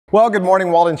Well, good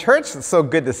morning, Walden Church. It's so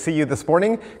good to see you this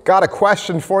morning. Got a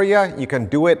question for you. You can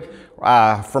do it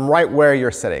from right where you're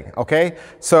sitting, okay?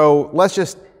 So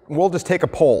we'll just take a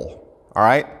poll, all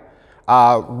right?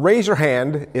 Raise your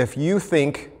hand if you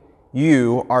think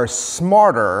you are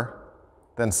smarter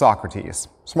than Socrates.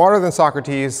 Smarter than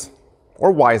Socrates,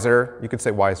 or wiser. You could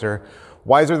say wiser.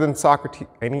 Wiser than Socrates.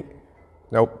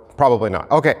 Nope, probably not.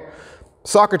 Okay.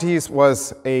 Socrates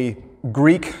was a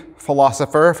Greek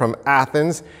philosopher from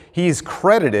Athens. He's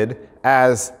credited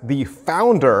as the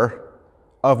founder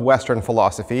of Western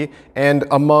philosophy and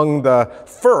among the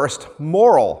first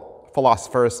moral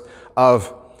philosophers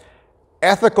of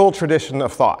ethical tradition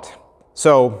of thought.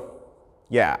 So,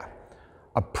 yeah,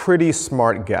 a pretty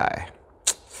smart guy.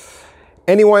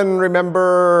 Anyone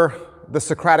remember the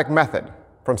Socratic method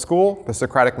from school? The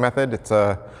Socratic method, it's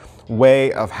a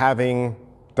way of having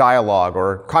dialogue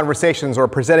or conversations or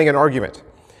presenting an argument.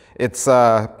 It's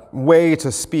a way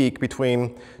to speak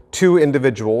between two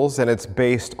individuals, and it's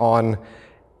based on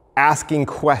asking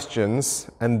questions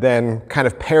and then kind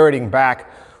of parroting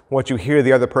back what you hear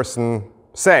the other person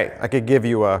say. I could give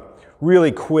you a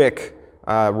really quick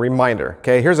reminder.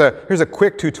 Okay, here's a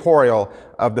quick tutorial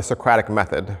of the Socratic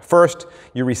method. First,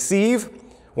 you receive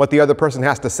what the other person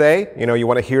has to say. You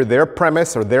want to hear their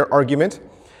premise or their argument.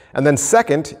 And then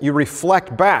second, you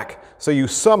reflect back. So you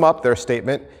sum up their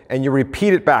statement and you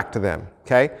repeat it back to them,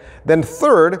 okay? Then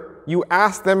third, you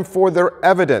ask them for their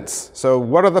evidence. So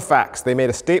what are the facts? They made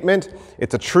a statement.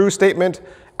 It's a true statement.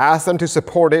 Ask them to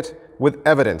support it with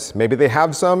evidence. Maybe they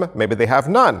have some, maybe they have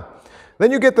none.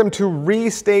 Then you get them to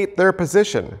restate their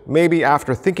position. Maybe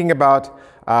after thinking about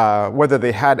whether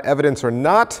they had evidence or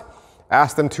not,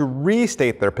 ask them to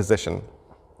restate their position.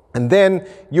 And then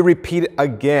you repeat it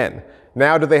again.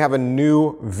 Now do they have a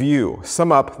new view?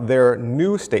 Sum up their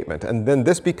new statement. And then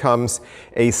this becomes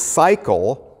a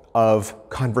cycle of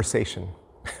conversation.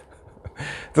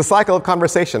 It's a cycle of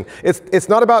conversation. It's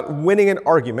not about winning an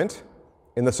argument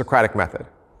in the Socratic method.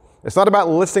 It's not about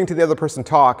listening to the other person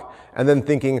talk and then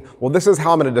thinking, well, this is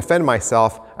how I'm going to defend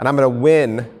myself and I'm going to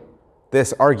win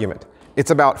this argument.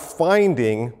 It's about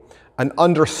finding an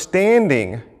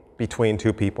understanding between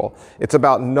two people. It's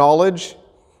about knowledge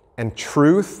and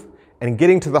truth and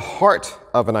getting to the heart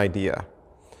of an idea.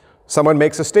 Someone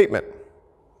makes a statement.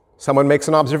 Someone makes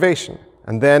an observation.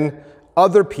 And then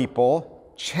other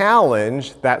people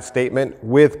challenge that statement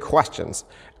with questions.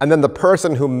 And then the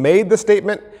person who made the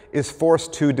statement is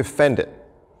forced to defend it.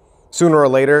 Sooner or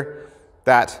later,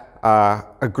 that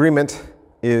agreement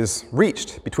is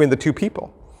reached between the two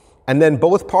people. And then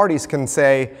both parties can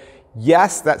say,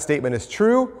 yes, that statement is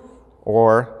true,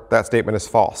 or that statement is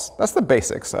false. That's the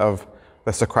basics of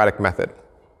the Socratic method.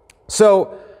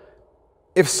 So,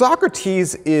 if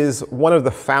Socrates is one of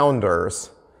the founders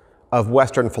of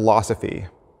Western philosophy,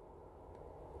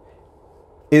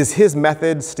 is his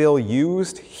method still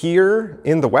used here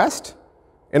in the West?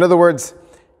 In other words,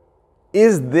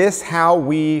 is this how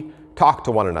we talk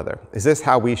to one another? Is this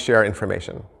how we share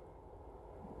information?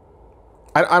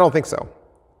 I don't think so,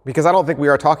 because I don't think we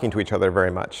are talking to each other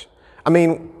very much. I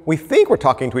mean, we think we're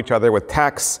talking to each other with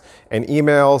texts and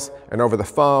emails and over the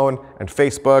phone and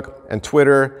Facebook and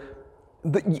Twitter.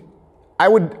 I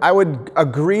would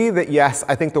agree that yes,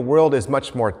 I think the world is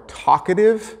much more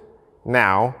talkative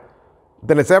now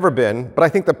than it's ever been. But I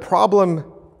think the problem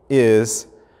is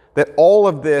that all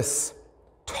of this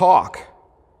talk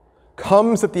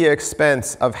comes at the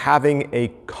expense of having a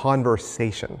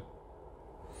conversation.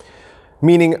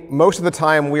 Meaning, most of the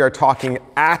time we are talking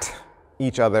at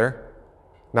each other,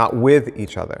 not with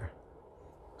each other.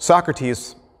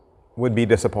 Socrates would be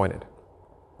disappointed.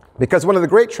 Because one of the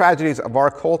great tragedies of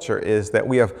our culture is that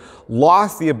we have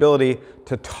lost the ability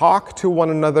to talk to one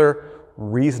another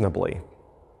reasonably.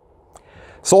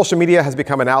 Social media has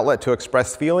become an outlet to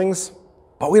express feelings,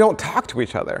 but we don't talk to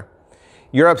each other.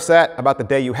 You're upset about the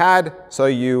day you had, so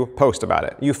you post about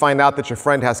it. You find out that your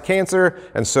friend has cancer,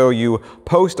 and so you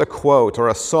post a quote or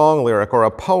a song lyric or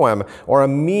a poem or a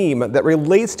meme that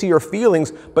relates to your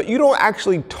feelings, but you don't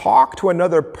actually talk to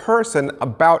another person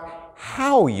about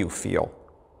how you feel.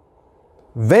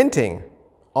 Venting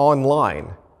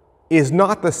online is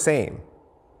not the same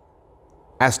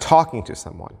as talking to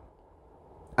someone.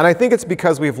 And I think it's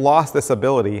because we've lost this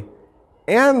ability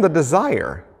and the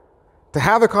desire to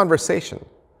have a conversation,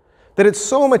 that it's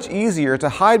so much easier to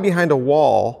hide behind a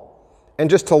wall and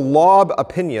just to lob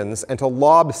opinions and to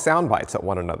lob sound bites at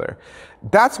one another.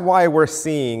 That's why we're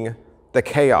seeing the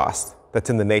chaos that's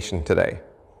in the nation today.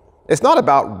 It's not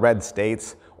about red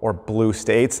states or blue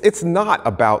states. It's not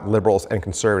about liberals and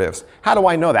conservatives. How do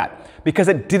I know that? Because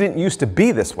it didn't used to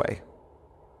be this way.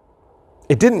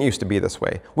 It didn't used to be this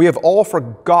way. We have all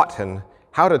forgotten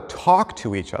how to talk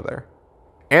to each other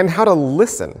and how to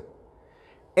listen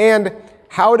and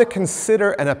how to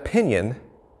consider an opinion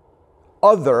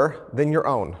other than your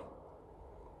own.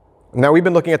 Now, we've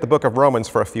been looking at the book of Romans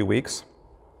for a few weeks,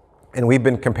 and we've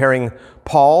been comparing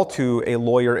Paul to a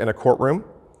lawyer in a courtroom.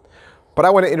 But I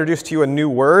want to introduce to you a new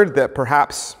word that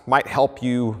perhaps might help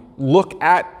you look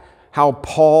at how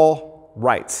Paul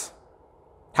writes,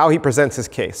 how he presents his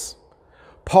case.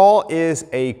 Paul is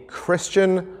a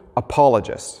Christian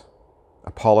apologist,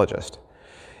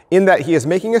 in that he is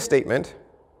making a statement,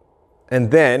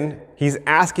 and then he's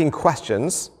asking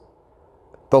questions,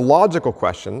 the logical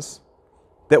questions,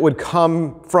 that would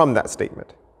come from that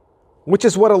statement, which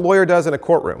is what a lawyer does in a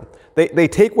courtroom. They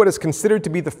take what is considered to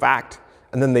be the fact,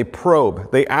 and then they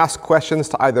probe. They ask questions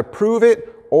to either prove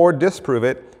it or disprove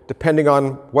it, depending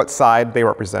on what side they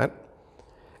represent.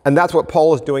 And that's what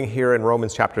Paul is doing here in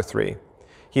Romans chapter 3.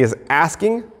 He is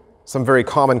asking some very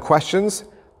common questions,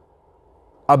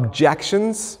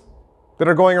 objections that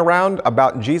are going around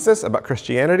about Jesus, about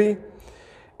Christianity,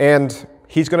 and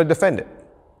he's going to defend it.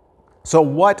 So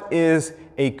what is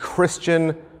a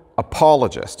Christian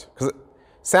apologist? Because it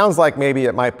sounds like maybe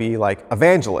it might be like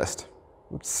evangelist.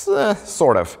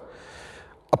 Sort of.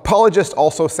 Apologist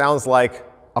also sounds like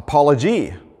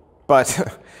apology,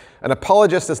 but an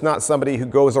apologist is not somebody who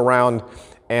goes around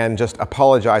and just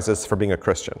apologizes for being a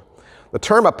Christian. The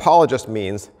term apologist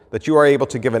means that you are able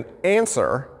to give an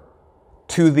answer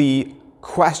to the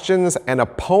questions and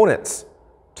opponents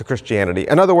to Christianity.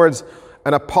 In other words,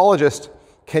 an apologist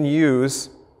can use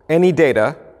any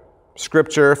data,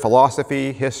 scripture,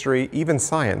 philosophy, history, even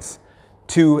science,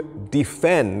 to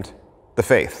defend the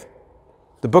faith.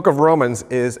 The book of Romans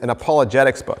is an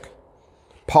apologetics book.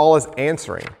 Paul is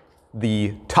answering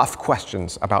the tough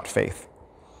questions about faith.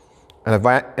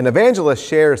 An evangelist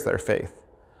shares their faith,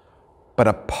 but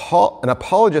an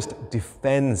apologist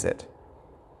defends it.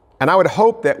 And I would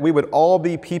hope that we would all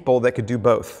be people that could do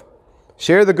both.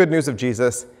 Share the good news of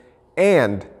Jesus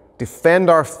and defend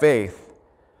our faith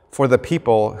for the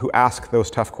people who ask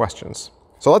those tough questions.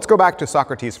 So let's go back to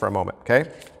Socrates for a moment,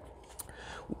 okay?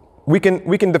 We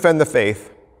can defend the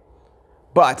faith,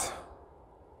 but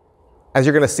as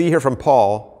you're going to see here from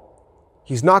Paul,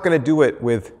 he's not going to do it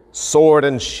with sword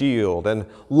and shield and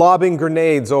lobbing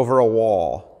grenades over a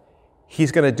wall. He's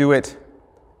going to do it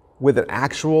with an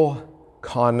actual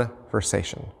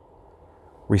conversation.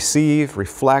 Receive,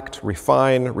 reflect,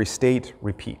 refine, restate,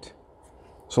 repeat.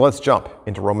 So let's jump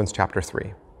into Romans chapter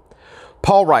 3.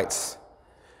 Paul writes,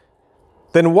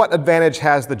 "Then what advantage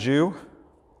has the Jew?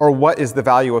 Or what is the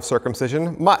value of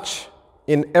circumcision? Much,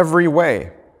 in every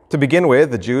way. To begin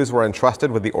with, the Jews were entrusted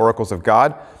with the oracles of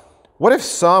God. What if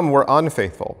some were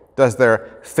unfaithful? Does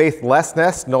their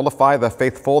faithlessness nullify the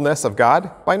faithfulness of God?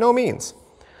 By no means.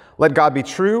 Let God be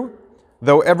true,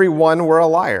 though every one were a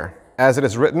liar, as it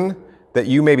is written, that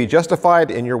you may be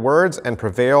justified in your words and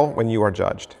prevail when you are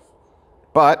judged.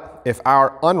 But if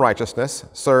our unrighteousness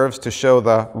serves to show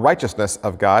the righteousness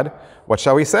of God, what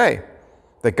shall we say?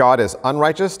 That God is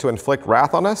unrighteous to inflict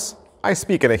wrath on us? I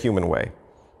speak in a human way.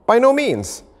 By no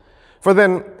means. For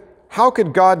then, how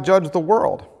could God judge the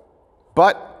world?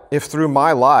 But if through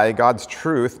my lie God's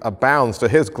truth abounds to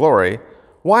his glory,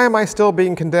 why am I still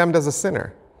being condemned as a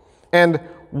sinner? And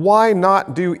why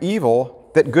not do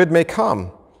evil that good may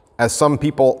come? As some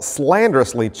people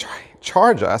slanderously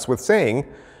charge us with saying,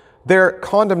 their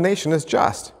condemnation is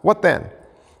just. What then?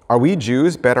 Are we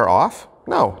Jews better off?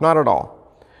 No, not at all.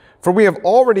 For we have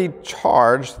already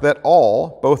charged that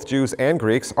all, both Jews and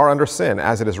Greeks, are under sin.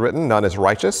 As it is written, none is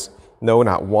righteous, no,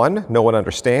 not one. No one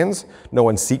understands. No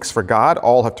one seeks for God.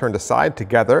 All have turned aside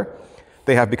together.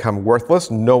 They have become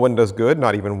worthless. No one does good,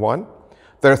 not even one.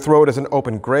 Their throat is an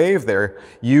open grave. They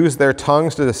use their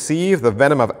tongues to deceive. The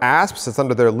venom of asps is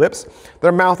under their lips.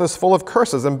 Their mouth is full of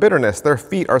curses and bitterness. Their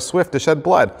feet are swift to shed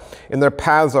blood. In their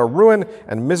paths are ruin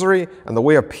and misery, and the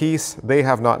way of peace they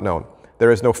have not known.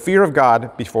 There is no fear of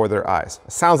God before their eyes.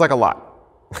 Sounds like a lot,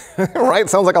 right?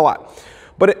 Sounds like a lot.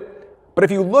 But if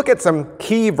you look at some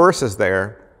key verses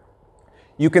there,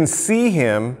 you can see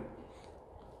him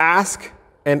ask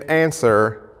and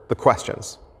answer the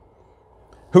questions.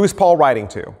 Who's Paul writing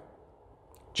to?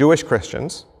 Jewish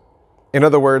Christians. In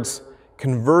other words,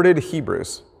 converted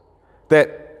Hebrews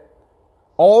that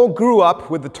all grew up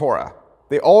with the Torah.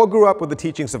 They all grew up with the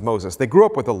teachings of Moses. They grew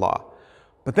up with the law.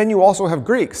 But then you also have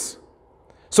Greeks.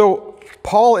 So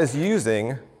Paul is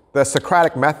using the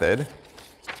Socratic method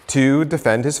to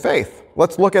defend his faith.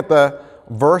 Let's look at the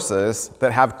verses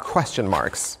that have question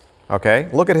marks. Okay?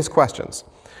 Look at his questions.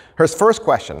 His first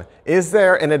question, is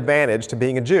there an advantage to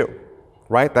being a Jew?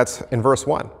 right? That's in verse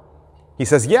 1. He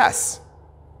says, yes,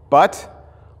 but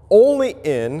only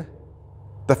in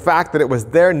the fact that it was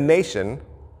their nation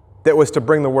that was to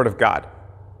bring the word of God.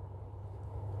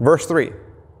 Verse 3,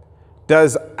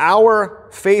 does our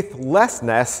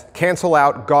faithlessness cancel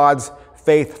out God's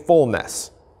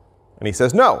faithfulness? And he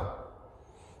says, no.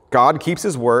 God keeps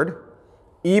his word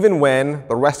even when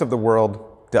the rest of the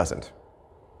world doesn't.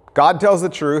 God tells the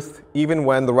truth even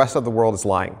when the rest of the world is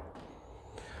lying.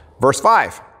 Verse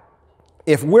 5,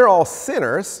 if we're all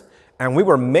sinners and we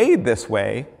were made this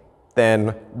way, then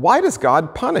why does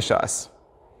God punish us?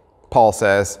 Paul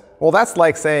says, well, that's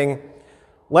like saying,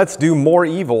 let's do more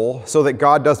evil so that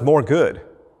God does more good,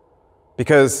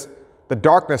 because the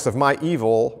darkness of my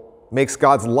evil makes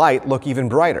God's light look even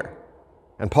brighter.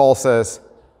 And Paul says,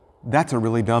 that's a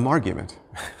really dumb argument.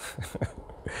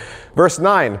 Verse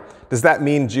 9, does that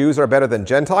mean Jews are better than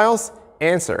Gentiles?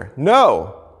 Answer,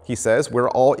 no. He says, we're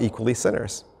all equally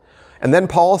sinners. And then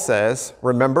Paul says,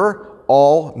 remember,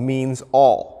 all means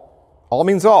all. All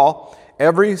means all.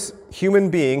 Every human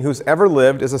being who's ever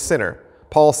lived is a sinner.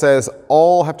 Paul says,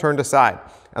 all have turned aside.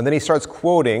 And then he starts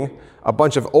quoting a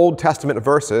bunch of Old Testament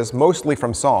verses, mostly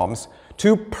from Psalms,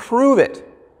 to prove it.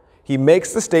 He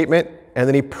makes the statement, and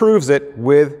then he proves it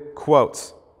with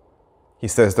quotes. He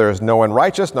says, there is no one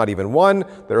righteous, not even one.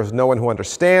 There is no one who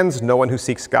understands, no one who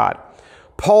seeks God.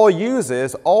 Paul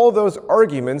uses all those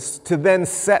arguments to then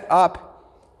set up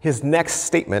his next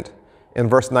statement in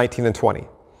verse 19 and 20.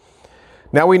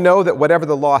 Now we know that whatever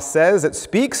the law says, it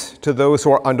speaks to those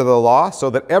who are under the law,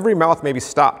 so that every mouth may be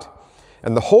stopped,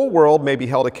 and the whole world may be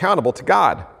held accountable to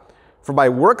God. For by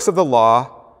works of the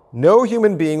law, no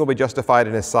human being will be justified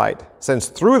in his sight, since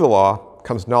through the law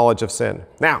comes knowledge of sin.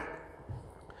 Now,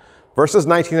 verses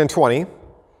 19 and 20,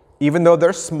 even though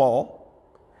they're small,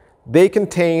 they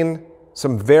contain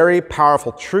some very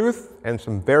powerful truth and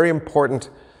some very important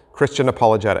Christian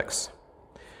apologetics.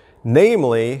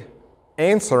 Namely,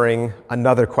 answering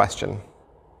another question.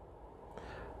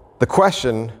 The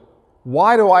question,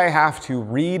 why do I have to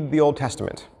read the Old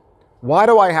Testament? Why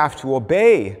do I have to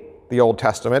obey the Old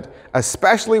Testament,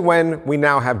 especially when we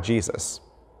now have Jesus?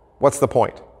 What's the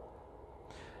point?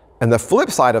 And the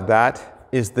flip side of that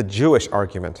is the Jewish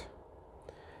argument.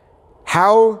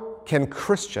 How can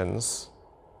Christians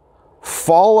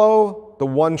follow the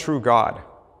one true God?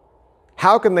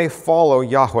 How can they follow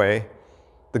Yahweh,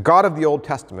 the God of the Old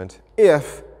Testament,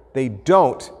 if they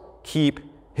don't keep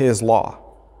his law?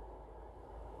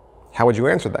 How would you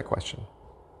answer that question?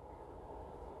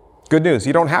 Good news,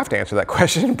 you don't have to answer that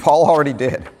question. Paul already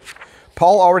did.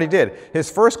 Paul already did. His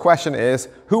first question is,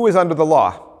 who is under the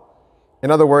law?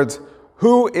 In other words,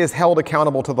 who is held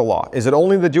accountable to the law? Is it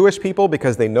only the Jewish people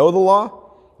because they know the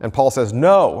law? And Paul says,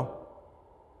 no,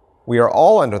 we are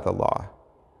all under the law.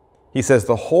 He says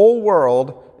the whole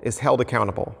world is held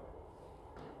accountable.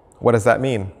 What does that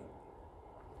mean?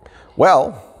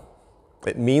 Well,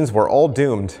 it means we're all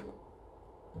doomed.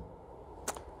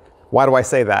 Why do I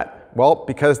say that? Well,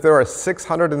 because there are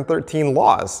 613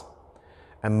 laws,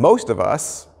 and most of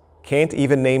us can't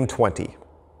even name 20.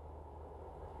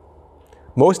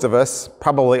 Most of us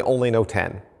probably only know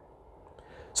 10.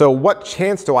 So what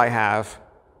chance do I have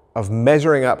of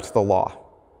measuring up to the law?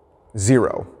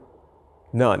 Zero.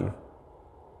 None.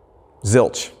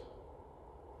 Zilch.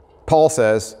 Paul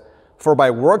says, for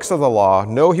by works of the law,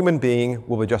 no human being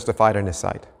will be justified in his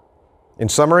sight. In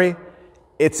summary,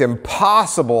 it's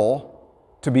impossible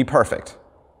to be perfect.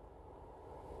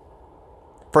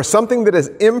 For something that is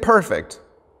imperfect,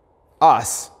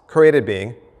 us, created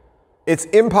being, it's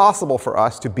impossible for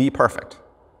us to be perfect.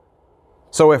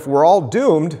 So if we're all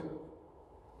doomed,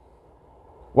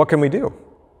 what can we do?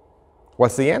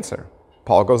 What's the answer?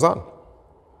 Paul goes on.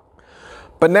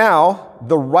 But now,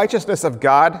 the righteousness of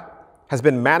God has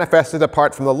been manifested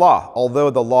apart from the law, although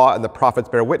the law and the prophets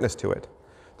bear witness to it.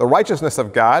 The righteousness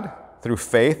of God through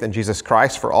faith in Jesus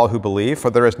Christ for all who believe,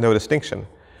 for there is no distinction.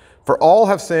 For all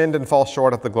have sinned and fall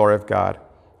short of the glory of God,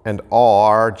 and all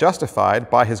are justified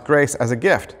by his grace as a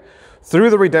gift,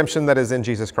 through the redemption that is in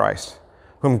Jesus Christ,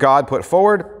 whom God put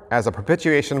forward as a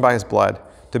propitiation by his blood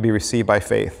to be received by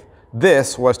faith.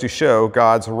 This was to show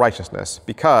God's righteousness,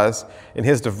 because in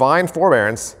his divine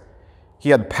forbearance he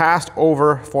had passed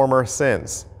over former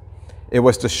sins. It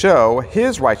was to show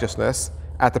his righteousness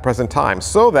at the present time,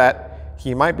 so that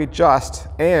he might be just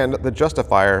and the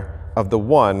justifier of the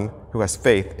one who has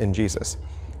faith in Jesus.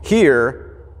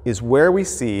 Here is where we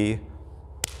see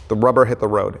the rubber hit the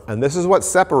road. And this is what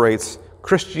separates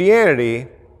Christianity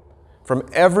from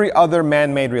every other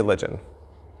man-made religion.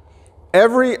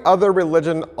 Every other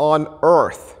religion on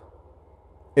earth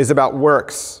is about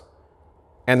works.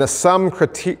 and the some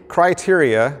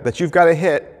criteria that you've got to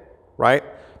hit, right,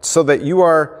 so that you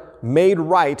are made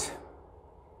right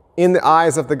in the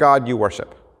eyes of the God you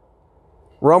worship.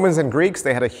 Romans and Greeks,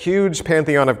 they had a huge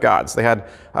pantheon of gods. They had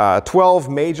 12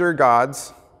 major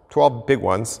gods, 12 big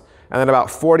ones, and then about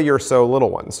 40 or so little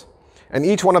ones. And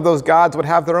each one of those gods would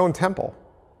have their own temple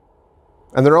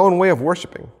and their own way of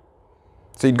worshiping.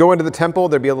 So you'd go into the temple,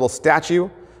 there'd be a little statue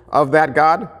of that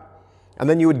god, and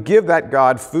then you would give that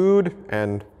god food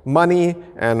and money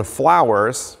and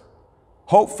flowers,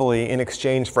 hopefully in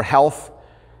exchange for health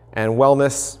and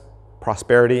wellness,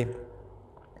 prosperity.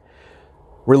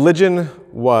 Religion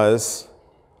was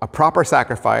a proper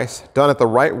sacrifice, done at the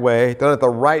right way, done at the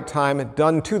right time,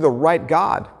 done to the right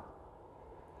God.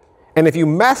 And if you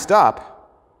messed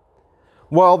up,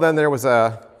 well, then there was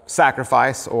a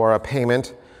sacrifice or a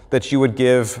payment that you would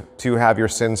give to have your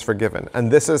sins forgiven. And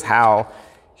this is how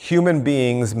human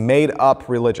beings made up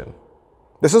religion.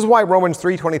 This is why Romans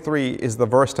 3:23 is the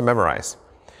verse to memorize,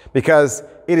 because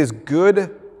it is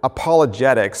good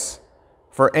apologetics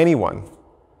for anyone,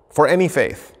 for any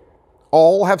faith.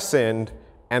 All have sinned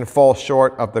and fall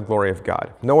short of the glory of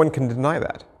God. No one can deny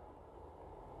that.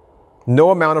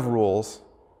 No amount of rules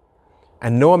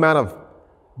and no amount of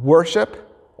worship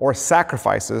or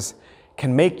sacrifices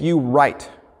can make you right.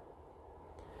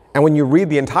 And when you read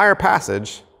the entire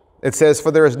passage, it says, "For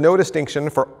there is no distinction,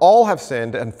 for all have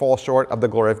sinned and fall short of the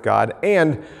glory of God,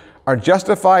 and are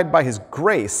justified by his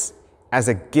grace as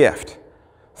a gift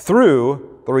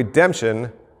through the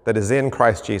redemption that is in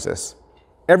Christ Jesus."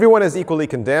 Everyone is equally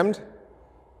condemned,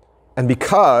 and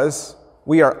because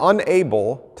we are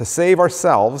unable to save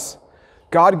ourselves,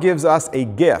 God gives us a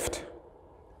gift.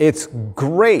 It's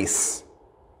grace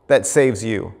that saves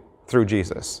you through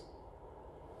Jesus.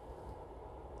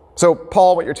 So,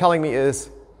 Paul, what you're telling me is,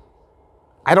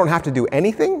 I don't have to do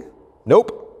anything?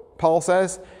 Nope, Paul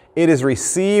says. It is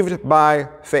received by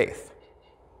faith.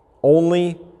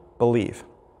 Only believe.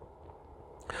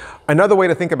 Another way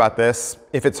to think about this,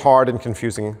 if it's hard and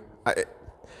confusing,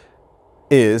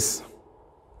 is,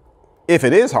 if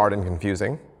it is hard and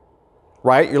confusing,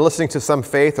 right? You're listening to some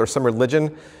faith or some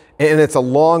religion, and it's a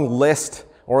long list,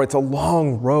 or it's a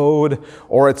long road,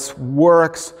 or it's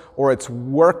works, or it's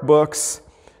workbooks,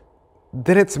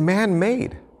 then it's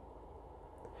man-made.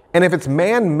 And if it's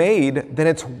man-made, then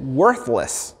it's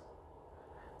worthless.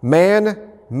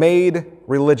 Man-made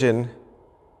religion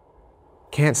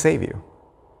can't save you.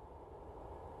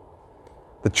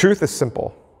 The truth is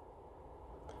simple,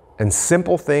 and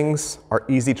simple things are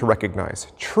easy to recognize.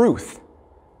 Truth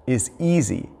is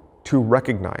easy to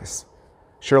recognize.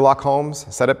 Sherlock Holmes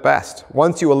said it best.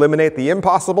 Once you eliminate the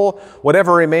impossible,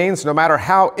 whatever remains, no matter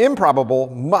how improbable,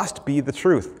 must be the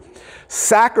truth.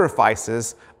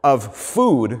 Sacrifices of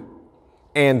food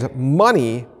and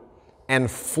money and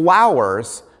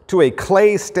flowers to a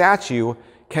clay statue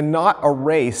cannot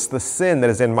erase the sin that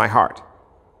is in my heart.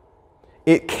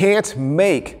 It can't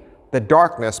make the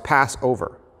darkness pass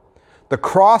over. The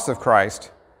cross of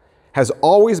Christ has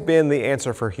always been the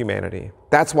answer for humanity.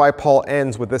 That's why Paul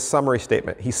ends with this summary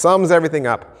statement. He sums everything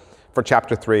up for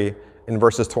chapter 3 in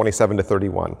verses 27 to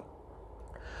 31.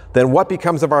 Then what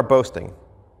becomes of our boasting?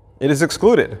 It is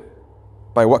excluded.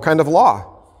 By what kind of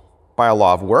law? By a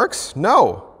law of works?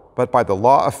 No, but by the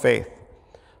law of faith.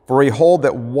 For we hold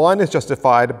that one is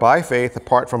justified by faith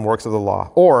apart from works of the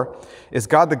law. Or is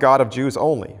God the God of Jews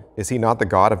only? Is he not the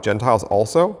God of Gentiles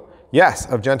also? Yes,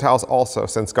 of Gentiles also,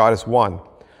 since God is one.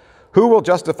 Who will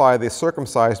justify the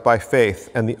circumcised by faith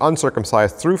and the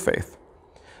uncircumcised through faith?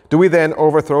 Do we then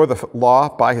overthrow the law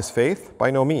by his faith?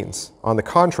 By no means. On the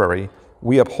contrary,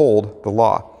 we uphold the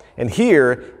law. And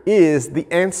here is the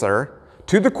answer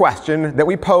to the question that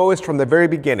we posed from the very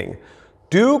beginning.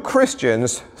 Do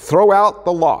Christians throw out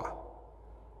the law?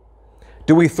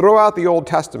 Do we throw out the Old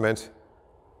Testament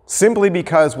simply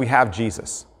because we have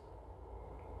Jesus?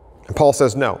 And Paul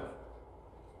says no.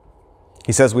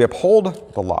 He says we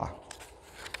uphold the law.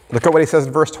 Look at what he says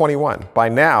in verse 21. By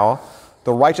now,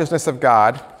 the righteousness of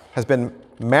God has been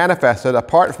manifested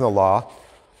apart from the law,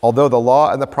 although the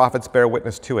law and the prophets bear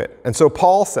witness to it. And so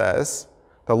Paul says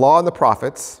the law and the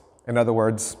prophets, in other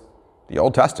words, the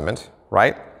Old Testament,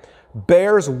 right,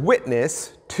 bears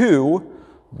witness to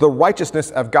the righteousness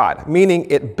of God, meaning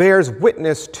it bears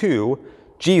witness to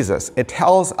Jesus. It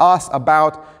tells us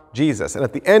about Jesus. And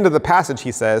at the end of the passage,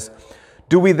 he says,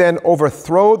 do we then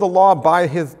overthrow the law by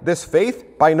this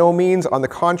faith? By no means. On the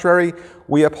contrary,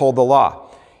 we uphold the law.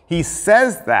 He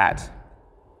says that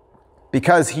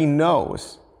because he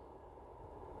knows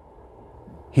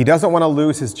he doesn't want to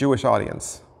lose his Jewish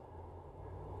audience.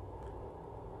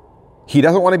 He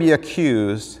doesn't want to be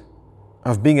accused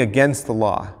of being against the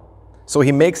law. So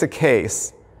he makes a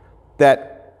case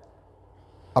that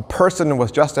a person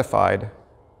was justified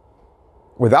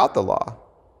without the law.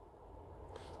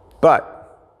 But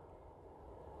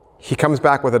he comes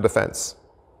back with a defense.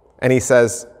 And he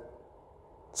says,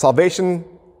 salvation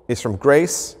is from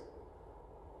grace.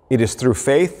 It is through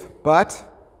faith, but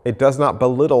it does not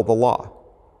belittle the law.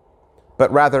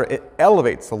 But rather it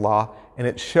elevates the law and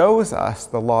it shows us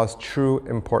the law's true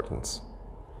importance.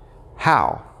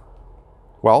 How?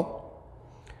 Well,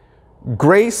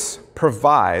 grace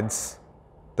provides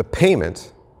the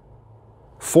payment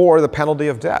for the penalty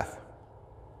of death.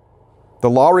 The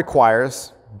law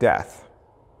requires death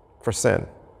for sin.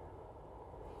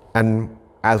 And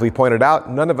as we pointed out,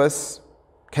 none of us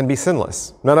can be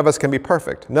sinless. None of us can be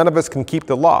perfect. None of us can keep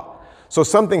the law. So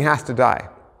something has to die.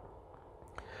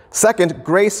 Second,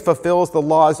 grace fulfills the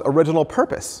law's original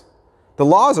purpose. The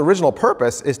law's original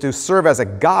purpose is to serve as a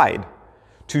guide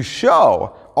to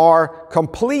show our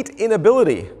complete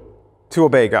inability to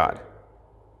obey God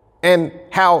and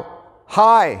how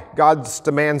high God's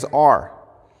demands are,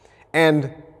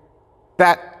 and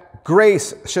that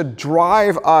grace should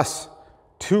drive us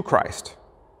to Christ.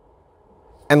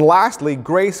 And lastly,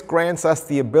 grace grants us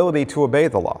the ability to obey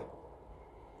the law.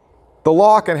 The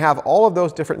law can have all of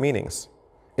those different meanings.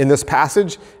 In this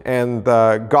passage and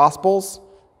the Gospels,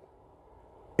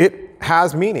 it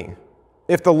has meaning.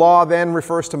 If the law then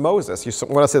refers to Moses, you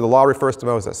want to say the law refers to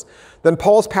Moses, then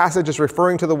Paul's passage is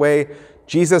referring to the way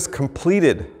Jesus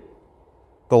completed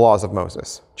the laws of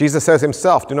Moses. Jesus says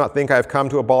himself, "Do not think I have come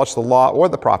to abolish the law or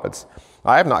the prophets.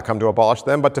 I have not come to abolish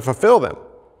them, but to fulfill them."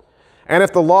 And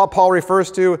if the law Paul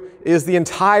refers to is the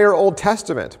entire Old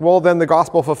Testament, well, then the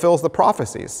gospel fulfills the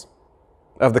prophecies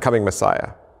of the coming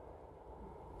Messiah.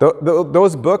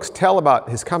 Those books tell about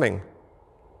his coming.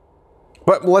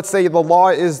 But let's say the law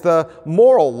is the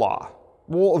moral law.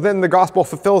 Well, then the gospel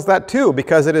fulfills that too,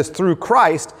 because it is through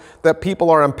Christ that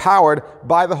people are empowered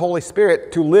by the Holy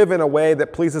Spirit to live in a way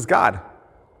that pleases God.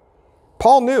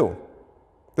 Paul knew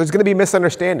there's going to be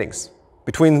misunderstandings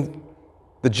between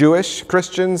the Jewish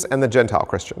Christians and the Gentile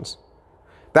Christians.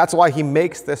 That's why he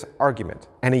makes this argument.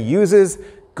 And he uses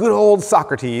good old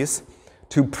Socrates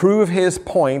to prove his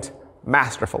point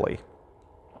masterfully.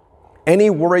 Any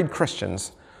worried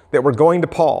Christians that were going to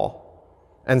Paul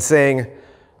and saying,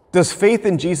 does faith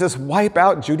in Jesus wipe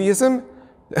out Judaism?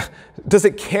 Does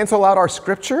it cancel out our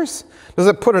scriptures? Does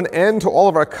it put an end to all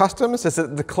of our customs? Does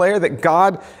it declare that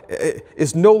God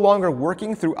is no longer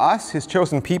working through us, his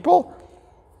chosen people?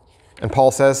 And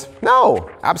Paul says, no,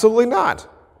 absolutely not.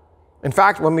 In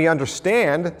fact, when we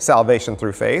understand salvation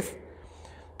through faith,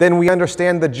 then we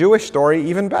understand the Jewish story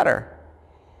even better.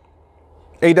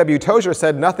 A.W. Tozer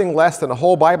said, nothing less than a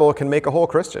whole Bible can make a whole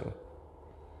Christian.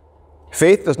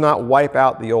 Faith does not wipe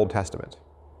out the Old Testament.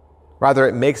 Rather,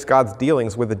 it makes God's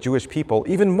dealings with the Jewish people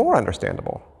even more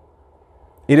understandable.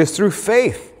 It is through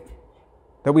faith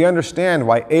that we understand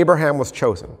why Abraham was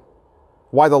chosen,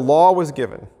 why the law was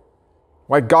given,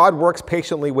 why God works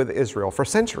patiently with Israel for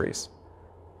centuries.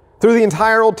 Through the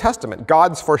entire Old Testament,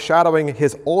 God's foreshadowing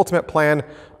his ultimate plan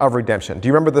of redemption. Do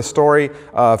you remember the story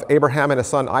of Abraham and his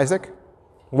son Isaac?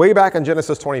 Way back in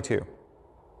Genesis 22.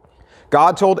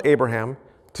 God told Abraham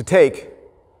to take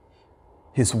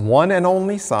his one and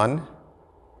only son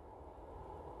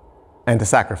and to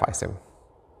sacrifice him.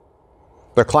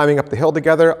 They're climbing up the hill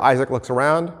together. Isaac looks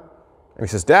around and he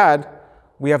says, Dad,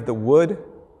 we have the wood,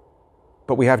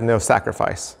 but we have no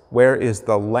sacrifice. Where is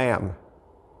the lamb?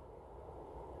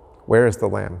 Where is the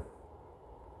lamb?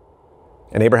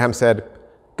 And Abraham said,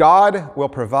 God will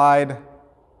provide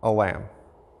a lamb.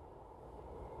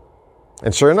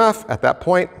 And sure enough, at that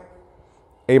point,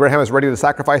 Abraham is ready to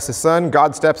sacrifice his son.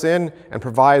 God steps in and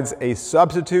provides a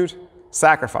substitute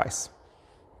sacrifice.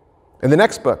 In the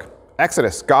next book,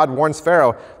 Exodus, God warns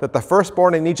Pharaoh that the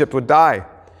firstborn in Egypt would die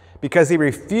because he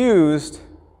refused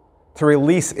to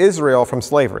release Israel from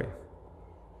slavery.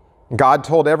 God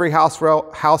told every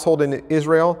household in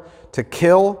Israel to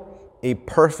kill a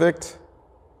perfect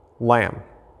lamb,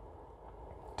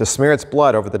 to smear its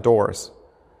blood over the doors.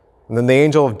 And then the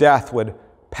angel of death would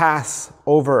pass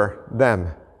over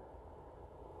them.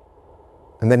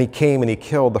 And then he came and he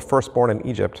killed the firstborn in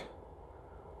Egypt.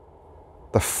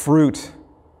 The fruit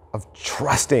of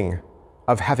trusting,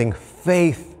 of having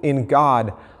faith in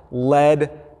God,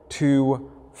 led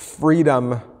to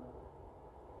freedom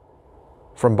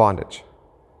from bondage.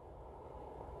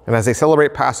 And as they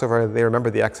celebrate Passover, they remember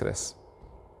the Exodus.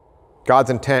 God's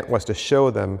intent was to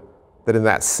show them that in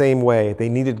that same way, they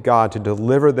needed God to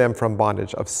deliver them from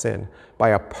bondage of sin by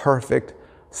a perfect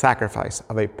sacrifice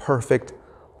of a perfect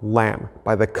lamb,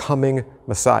 by the coming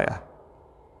Messiah.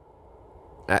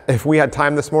 If we had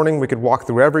time this morning, we could walk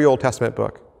through every Old Testament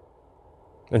book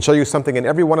and show you something in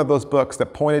every one of those books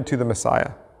that pointed to the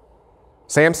Messiah.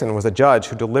 Samson was a judge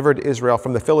who delivered Israel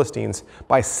from the Philistines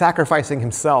by sacrificing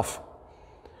himself.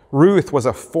 Ruth was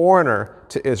a foreigner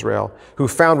to Israel who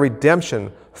found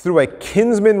redemption through a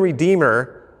kinsman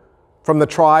redeemer from the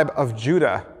tribe of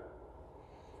Judah.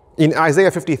 In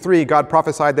Isaiah 53, God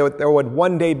prophesied that there would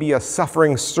one day be a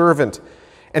suffering servant,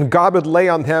 and God would lay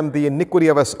on him the iniquity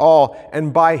of us all,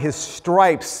 and by his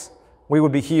stripes we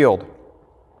would be healed.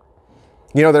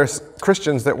 You know, there's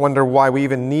Christians that wonder why we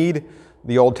even need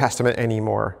the Old Testament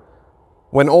anymore,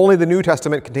 when only the New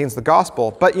Testament contains the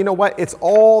gospel. But you know what? It's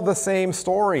all the same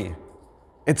story.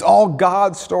 It's all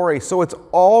God's story, so it's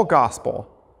all gospel.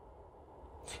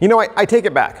 You know, I take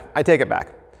it back.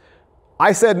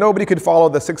 I said nobody could follow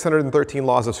the 613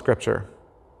 laws of Scripture.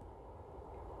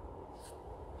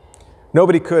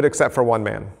 Nobody could except for one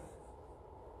man.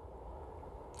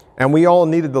 And we all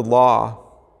needed the law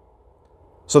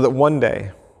so that one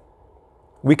day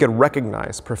we could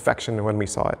recognize perfection when we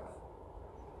saw it.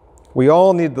 We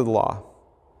all needed the law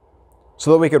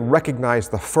so that we could recognize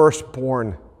the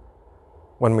firstborn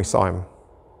when we saw him.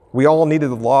 We all needed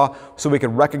the law so we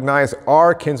could recognize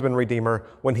our kinsman redeemer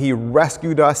when he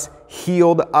rescued us,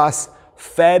 healed us,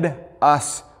 fed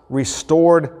us,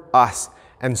 restored us,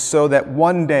 and so that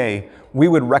one day we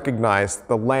would recognize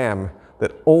the Lamb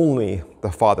that only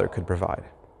the Father could provide.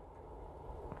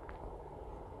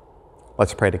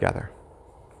 Let's pray together.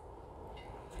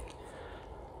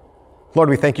 Lord,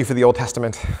 we thank you for the Old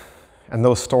Testament and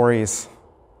those stories,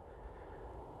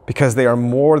 because they are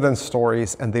more than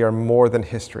stories and they are more than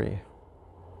history.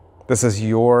 This is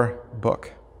your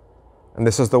book, and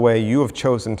this is the way you have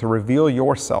chosen to reveal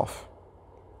yourself,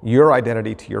 your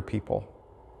identity to your people.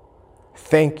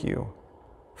 Thank you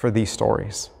for these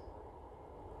stories.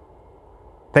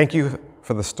 Thank you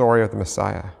for the story of the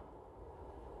Messiah.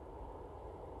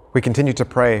 We continue to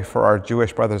pray for our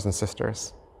Jewish brothers and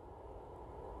sisters,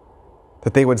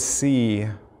 that they would see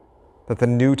that the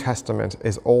New Testament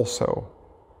is also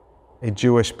a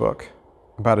Jewish book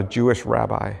about a Jewish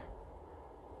rabbi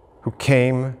who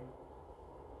came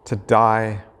to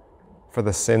die for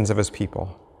the sins of his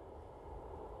people,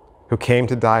 who came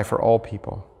to die for all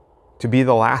people, to be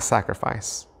the last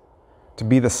sacrifice, to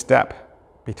be the step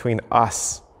between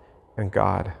us and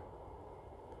God,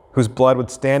 whose blood would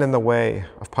stand in the way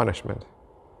of punishment,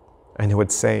 and who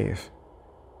would save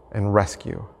and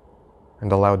rescue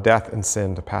and allow death and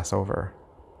sin to pass over.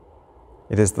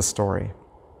 It is the story.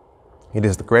 It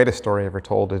is the greatest story ever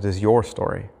told. It is your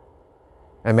story.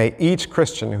 And may each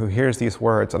Christian who hears these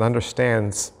words and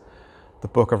understands the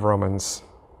book of Romans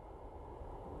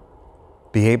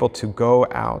be able to go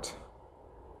out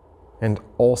and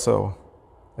also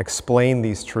explain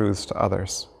these truths to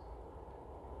others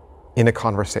in a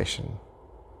conversation,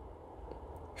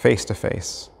 face to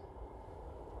face,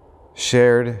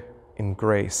 shared in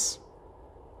grace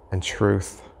and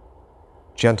truth,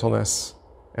 gentleness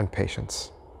and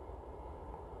patience.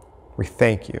 We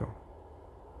thank you.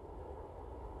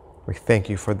 We thank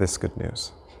you for this good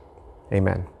news.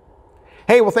 Amen.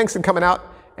 Hey, well, thanks for coming out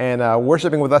and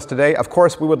worshiping with us today. Of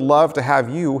course, we would love to have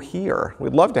you here.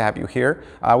 We'd love to have you here.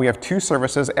 We have 2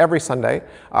 services every Sunday.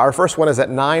 Our first one is at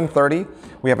 9:30.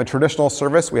 We have a traditional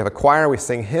service. We have a choir. We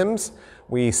sing hymns.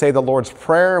 We say the Lord's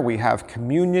Prayer. We have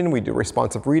communion. We do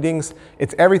responsive readings.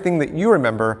 It's everything that you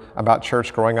remember about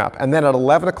church growing up. And then at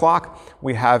 11 o'clock,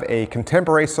 we have a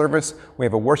contemporary service. We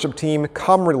have a worship team.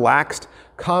 Come relaxed.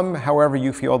 Come however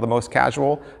you feel the most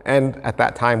casual. And at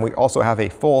that time, we also have a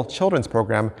full children's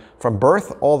program from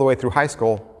birth all the way through high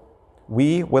school.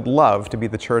 We would love to be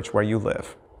the church where you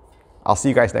live. I'll see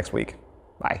you guys next week.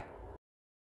 Bye.